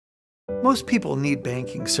Most people need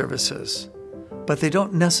banking services, but they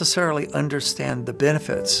don't necessarily understand the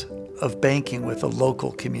benefits of banking with a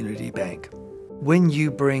local community bank. When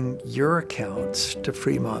you bring your accounts to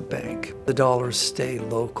Fremont Bank, the dollars stay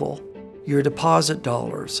local. Your deposit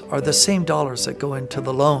dollars are the same dollars that go into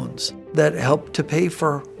the loans that help to pay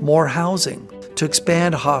for more housing, to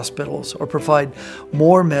expand hospitals, or provide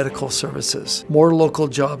more medical services. More local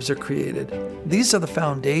jobs are created. These are the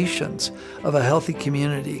foundations of a healthy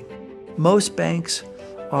community. Most banks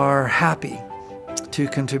are happy to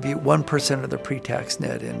contribute 1% of their pre-tax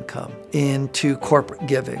net income into corporate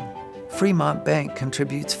giving. Fremont Bank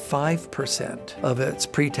contributes 5% of its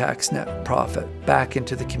pre-tax net profit back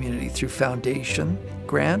into the community through foundation,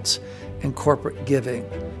 grants, and corporate giving.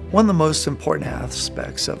 One of the most important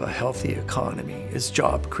aspects of a healthy economy is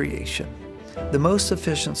job creation. The most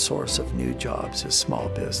efficient source of new jobs is small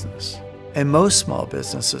business, and most small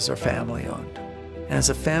businesses are family-owned. And as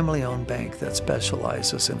a family-owned bank that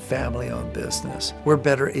specializes in family-owned business, we're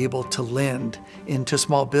better able to lend into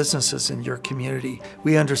small businesses in your community.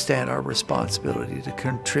 We understand our responsibility to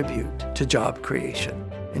contribute to job creation,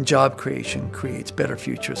 and job creation creates better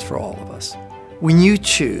futures for all of us. When you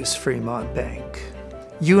choose Fremont Bank,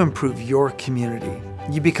 you improve your community.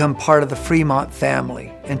 You become part of the Fremont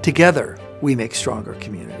family, and together we make stronger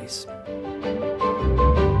communities.